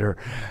wife beater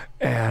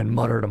and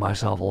mutter to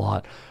myself a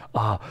lot.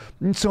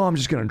 So I'm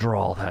just going to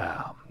draw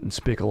them and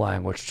speak a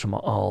language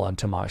all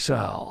unto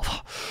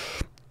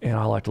myself. And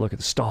I like to look at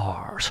the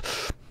stars.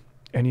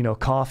 And,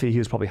 coffee, he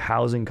was probably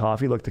housing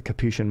coffee. Look, the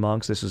Capuchin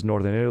monks, this is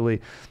northern Italy.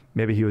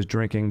 Maybe he was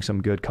drinking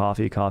some good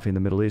coffee in the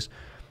Middle East.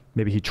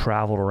 Maybe he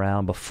traveled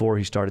around before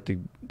he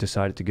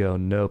decided to go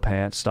no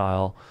pants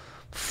style,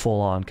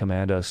 full-on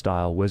commando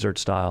style, wizard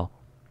style.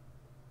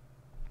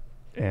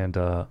 And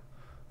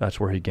that's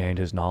where he gained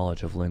his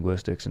knowledge of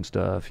linguistics and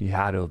stuff. He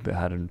had to have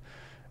had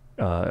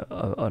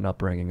an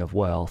upbringing of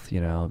wealth,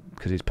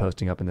 because he's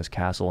posting up in this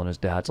castle and his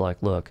dad's like,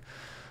 look,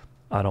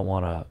 I don't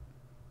want to,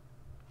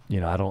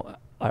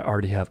 I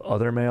already have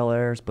other male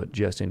heirs, but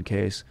just in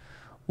case,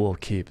 we'll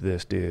keep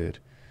this dude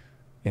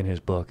in his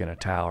book in a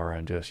tower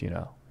and just,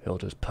 he'll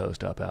just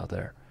post up out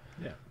there.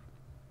 Yeah.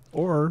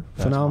 Or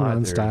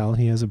phenomenon style,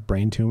 he has a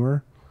brain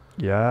tumor.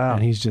 Yeah.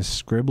 And he's just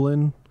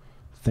scribbling,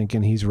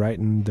 thinking he's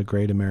writing the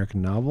great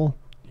American novel.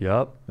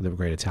 Yep. The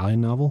great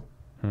Italian novel.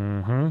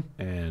 Mm-hmm.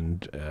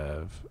 And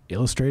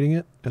illustrating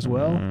it as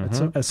well.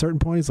 At a certain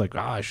point, he's like,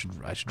 I should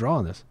draw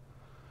on this.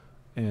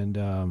 And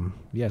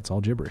yeah, it's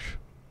all gibberish.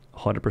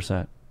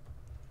 100%.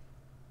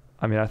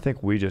 I mean, I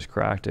think we just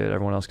cracked it.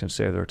 Everyone else can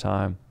save their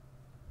time.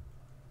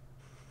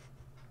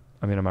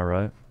 I mean, am I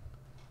right?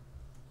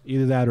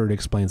 Either that or it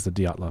explains the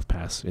Dyatlov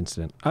Pass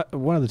incident.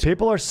 One of the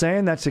People are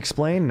saying that's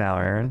explained now,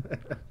 Aaron.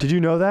 Did you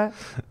know that?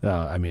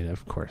 I mean,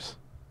 of course.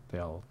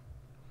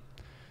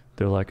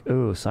 They're like,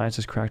 oh, science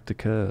has cracked the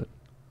code.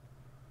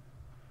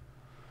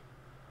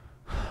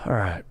 All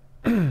right.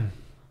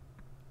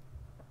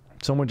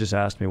 Someone just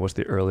asked me what's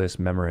the earliest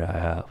memory I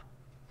have.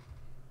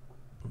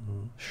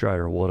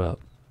 Strider, what up?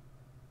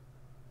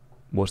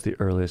 What's the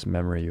earliest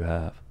memory you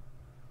have?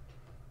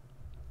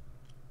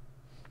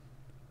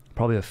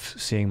 Probably of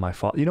seeing my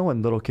father. You know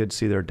when little kids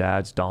see their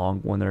dad's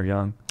dong when they're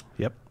young?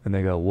 Yep. And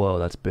they go, whoa,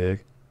 that's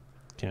big.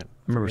 Can't. I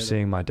remember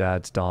seeing my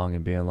dad's dong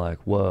and being like,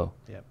 whoa.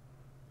 Yep.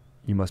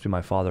 You must be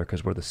my father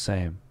because we're the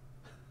same.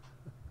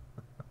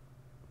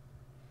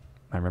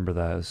 I remember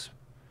that.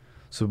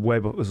 It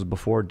was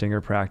before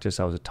dinger practice.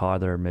 I was a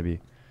toddler,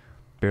 maybe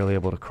barely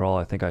able to crawl.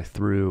 I think I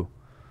threw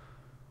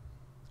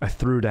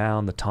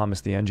down the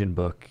Thomas the Engine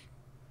book.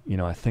 You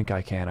know, I think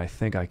I can.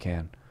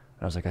 And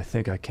I was like, I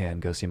think I can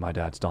go see my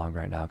dad's dong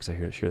right now because I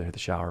hear the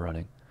shower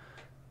running.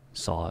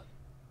 Saw it.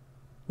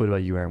 What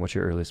about you, Aaron? What's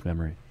your earliest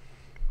memory?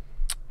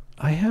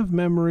 I have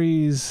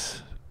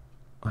memories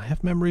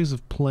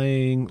of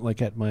playing,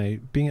 like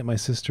being at my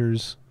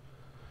sister's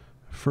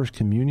first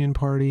communion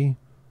party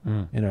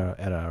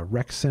at a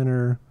rec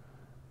center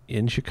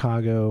in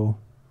Chicago,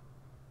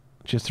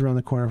 just around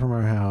the corner from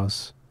our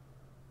house,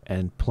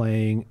 and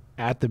playing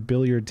at the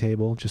billiard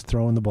table, just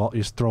throwing the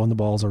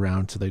balls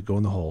around so they go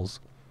in the holes.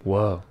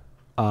 Whoa.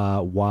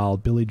 While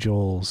Billy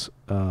Joel's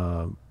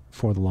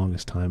For the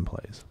Longest Time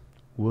plays.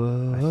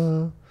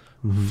 Whoa.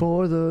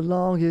 For the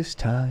longest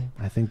time.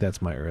 I think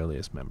that's my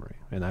earliest memory,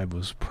 and I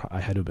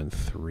had to have been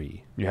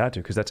 3. You had to,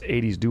 because that's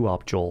 80s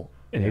doo-wop Joel,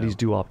 and 80s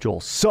doo-wop Joel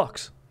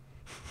sucks.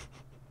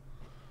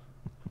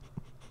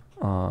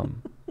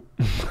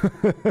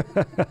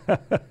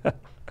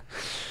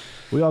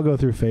 We all go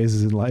through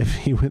phases in life.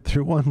 He went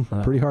through one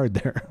pretty hard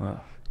there.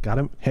 Got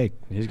him. Hey,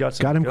 he's got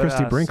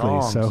Christy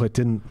Brinkley, songs. so it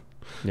didn't.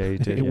 Yeah, he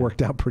did. It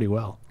worked out pretty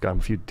well. Got him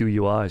a few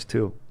DUIs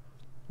too.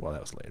 Well,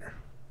 that was later.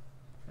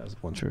 That was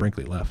once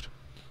Brinkley left.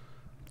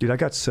 Dude, I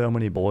got so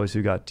many boys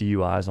who got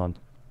DUIs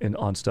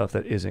on stuff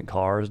that isn't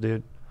cars,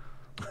 dude.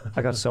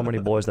 I got so many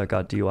boys that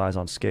got DUIs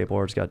on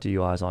skateboards, got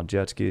DUIs on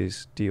jet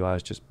skis,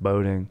 DUIs just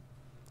boating,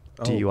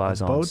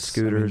 DUIs on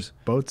scooters. I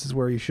mean, boats is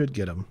where you should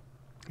get them.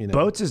 You know,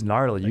 boats is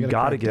gnarly. You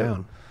gotta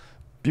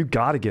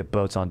get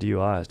boats on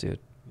DUIs, dude.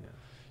 Yeah.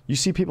 You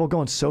see people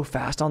going so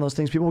fast on those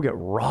things. People get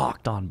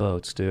rocked on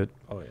boats, dude.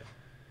 Oh yeah. All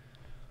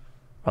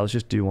right, let's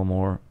just do one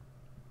more.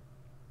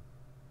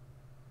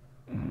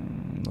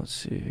 Let's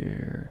see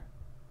here.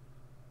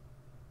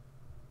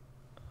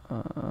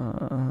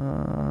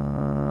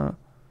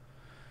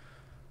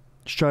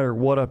 Strider,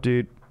 what up,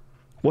 dude?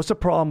 What's the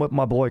problem with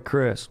my boy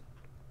Chris?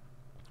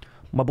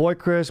 My boy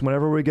Chris,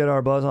 whenever we get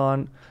our buzz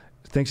on,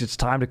 thinks it's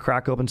time to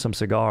crack open some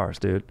cigars,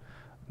 dude.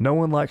 No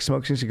one likes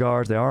smoking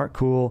cigars. They aren't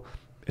cool.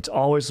 It's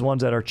always the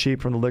ones that are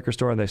cheap from the liquor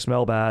store and they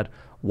smell bad.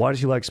 Why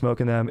does he like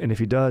smoking them? And if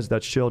he does,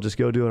 that's chill. Just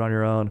go do it on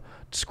your own.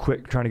 Just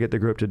quit trying to get the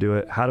group to do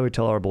it. How do we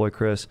tell our boy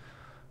Chris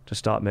to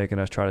stop making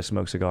us try to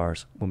smoke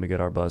cigars when we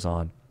get our buzz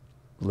on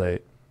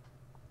late?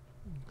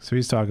 So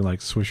he's talking like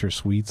Swisher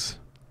Sweets.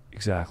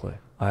 Exactly.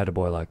 I had a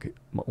boy like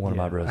one of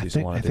my bros used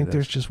to want to do this. I think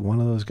there's just one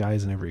of those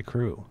guys in every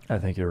crew. I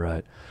think you're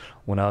right.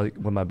 When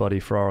my buddy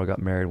Ferraro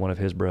got married, one of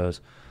his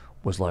bros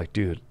was like,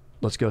 dude,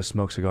 let's go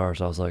smoke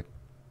cigars. I was like,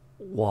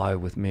 why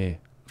with me?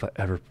 If I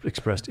ever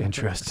expressed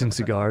interest in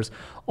cigars.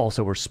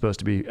 Also, we're supposed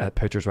to be at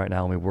pictures right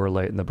now and we were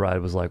late and the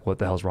bride was like, what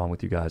the hell's wrong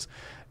with you guys?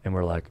 And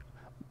we're like,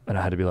 and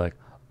I had to be like,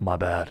 my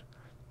bad.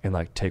 And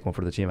like take one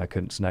for the team. I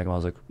couldn't snag them. I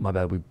was like, my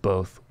bad. We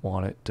both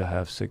wanted to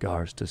have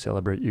cigars to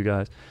celebrate you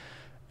guys.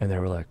 And they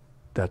were like,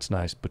 that's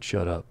nice, but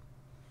shut up.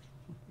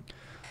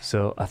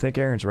 So I think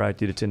Aaron's right,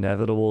 dude. It's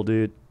inevitable,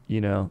 dude.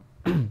 You know,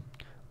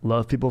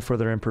 love people for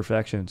their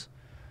imperfections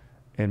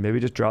and maybe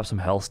just drop some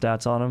health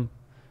stats on them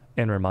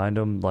and remind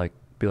them, like,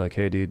 be like,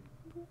 hey, dude,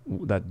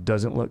 that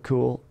doesn't look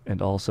cool and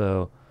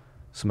also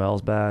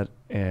smells bad.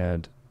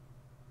 And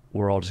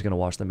we're all just going to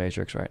watch The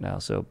Matrix right now.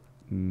 So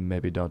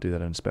maybe don't do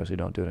that, and especially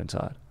don't do it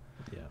inside.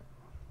 Yeah.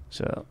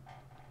 So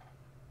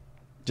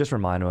just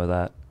remind them of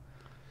that.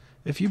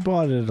 If you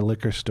bought it at a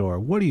liquor store,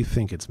 what do you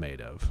think it's made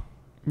of?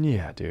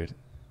 Yeah, dude.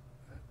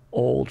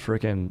 Old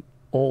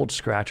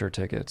scratcher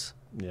tickets.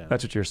 Yeah.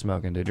 That's what you're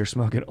smoking, dude. You're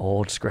smoking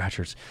old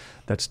scratchers.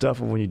 That stuff,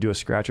 when you do a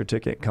scratcher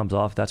ticket, it comes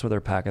off. That's what they're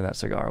packing that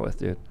cigar with,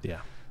 dude. Yeah.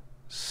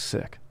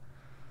 Sick.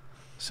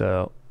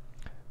 So,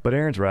 but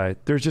Aaron's right.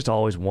 There's just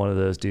always one of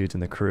those dudes in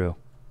the crew.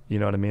 You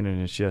know what I mean?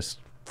 And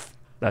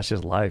that's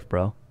just life,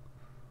 bro.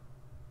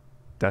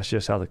 That's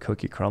just how the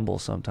cookie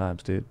crumbles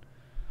sometimes, dude.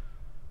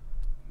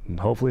 And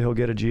hopefully he'll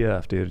get a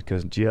GF, dude,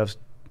 because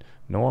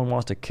no one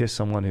wants to kiss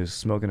someone who's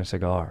smoking a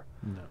cigar.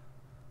 No.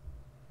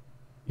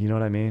 You know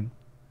what I mean?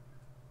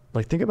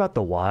 Like, think about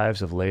the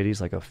wives of ladies,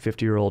 like a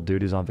 50-year-old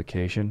dude who's on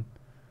vacation.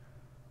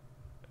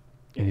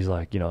 And he's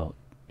like, you know,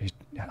 he's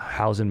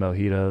housing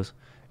mojitos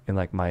in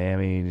like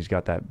Miami, and he's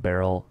got that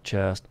barrel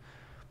chest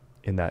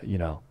in that, you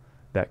know,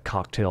 that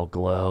cocktail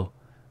glow,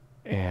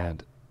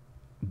 and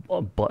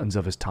buttons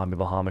of his Tommy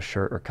Bahama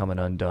shirt are coming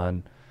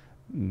undone.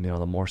 You know,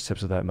 the more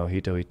sips of that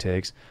mojito he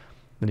takes,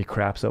 then he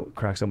cracks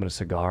open a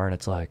cigar, and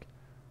it's like,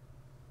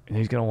 and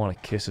he's gonna want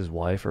to kiss his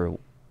wife or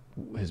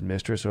his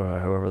mistress or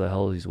whoever the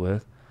hell he's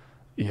with.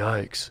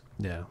 Yikes.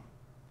 Yeah.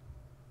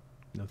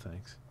 No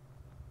thanks.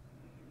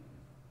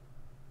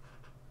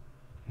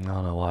 I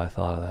don't know why I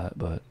thought of that,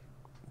 but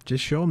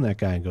just show him that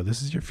guy and go,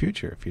 this is your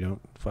future if you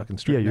don't fucking yeah,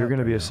 straighten you're out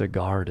gonna right be a now.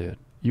 cigar dude.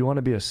 You want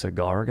to be a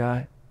cigar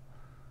guy?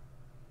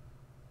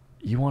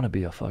 You want to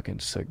be a fucking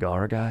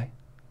cigar guy?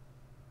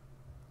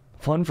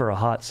 Fun for a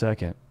hot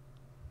second.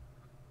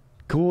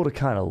 Cool to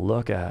kind of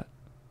look at.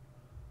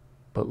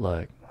 But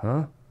like,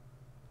 huh?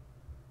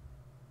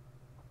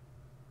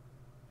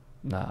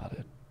 Nah,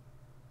 dude.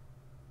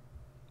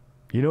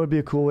 You know what would be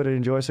a cool way to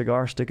enjoy a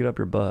cigar? Stick it up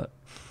your butt.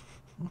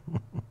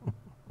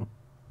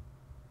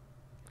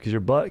 Because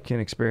your butt can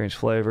experience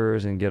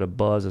flavors and get a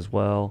buzz as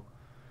well.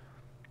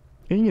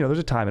 And, you know, there's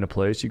a time and a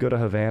place. You go to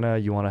Havana,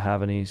 you want to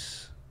have any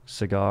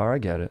cigar, I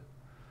get it.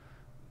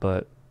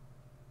 But,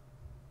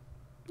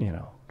 you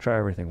know, try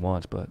everything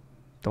once, but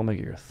don't make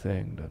it your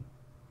thing, dude.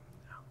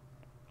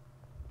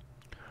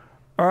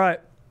 All right,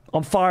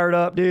 I'm fired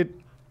up,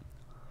 dude.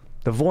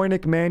 The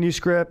Voynich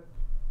Manuscript.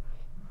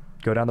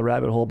 Go down the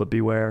rabbit hole, but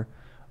beware.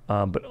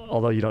 But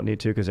although you don't need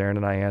to, because Aaron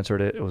and I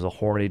answered it, it was a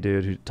horny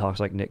dude who talks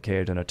like Nick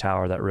Cage in a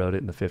tower that wrote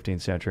it in the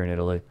 15th century in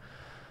Italy.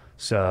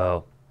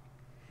 So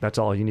that's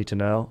all you need to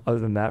know. Other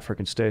than that,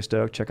 freaking stay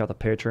stoked. Check out the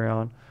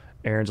Patreon.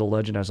 Aaron's a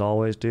legend as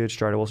always, dude.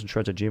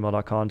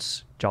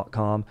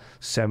 StriderWilsonShreds@gmail.com.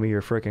 Send me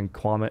your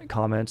freaking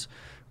comments,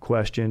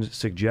 questions,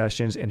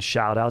 suggestions, and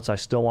shout outs. I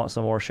still want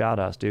some more shout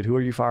outs, dude. Who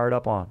are you fired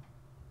up on?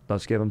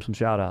 Let's give them some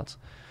shout outs.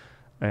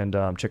 And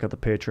check out the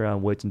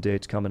Patreon. Weights and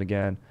dates coming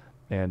again.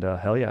 And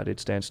hell yeah,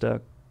 dude. Stand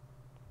stoked.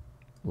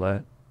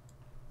 Let